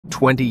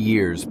20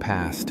 years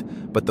passed,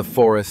 but the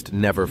forest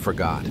never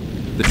forgot.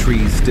 The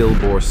trees still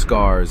bore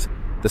scars,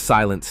 the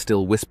silence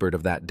still whispered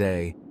of that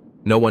day.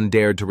 No one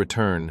dared to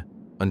return,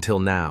 until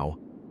now.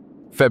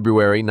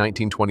 February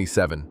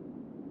 1927.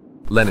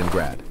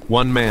 Leningrad.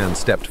 One man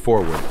stepped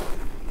forward.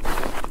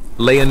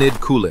 Leonid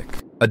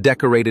Kulik, a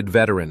decorated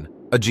veteran,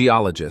 a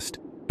geologist,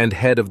 and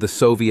head of the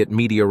Soviet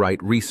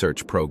meteorite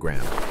research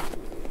program.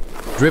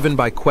 Driven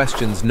by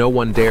questions no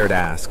one dared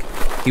ask,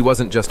 he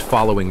wasn't just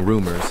following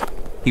rumors,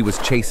 he was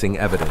chasing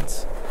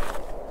evidence.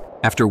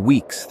 After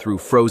weeks through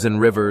frozen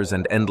rivers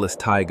and endless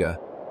taiga,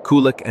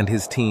 Kulik and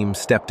his team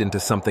stepped into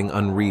something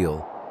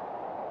unreal.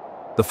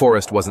 The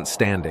forest wasn't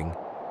standing,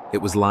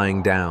 it was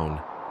lying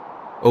down.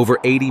 Over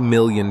 80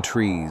 million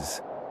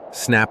trees,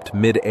 snapped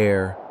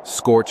mid-air,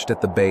 scorched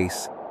at the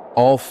base,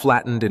 all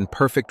flattened in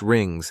perfect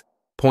rings,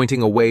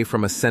 pointing away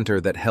from a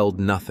center that held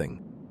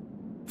nothing.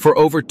 For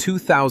over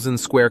 2,000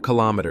 square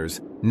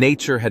kilometers,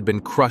 nature had been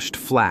crushed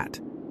flat,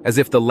 as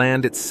if the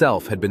land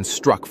itself had been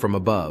struck from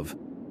above.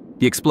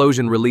 The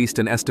explosion released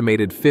an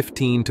estimated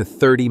 15 to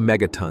 30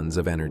 megatons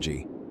of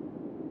energy.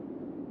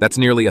 That's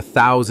nearly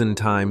 1,000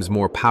 times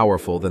more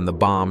powerful than the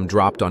bomb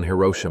dropped on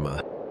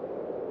Hiroshima.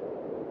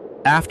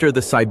 After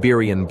the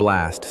Siberian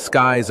blast,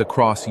 skies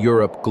across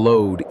Europe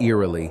glowed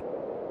eerily.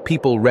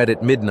 People read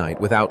at midnight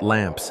without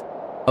lamps.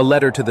 A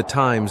letter to the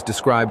Times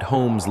described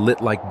homes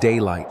lit like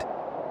daylight.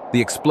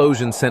 The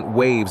explosion sent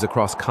waves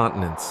across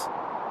continents.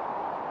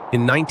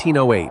 In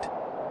 1908,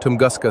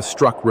 Tunguska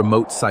struck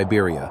remote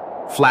Siberia,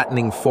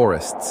 flattening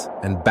forests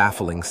and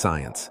baffling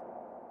science.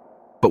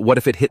 But what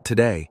if it hit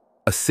today?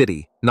 A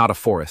city, not a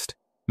forest.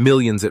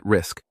 Millions at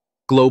risk.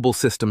 Global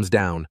systems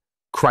down.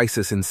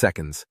 Crisis in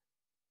seconds.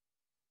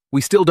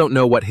 We still don't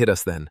know what hit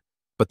us then,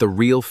 but the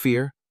real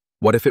fear?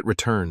 What if it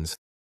returns?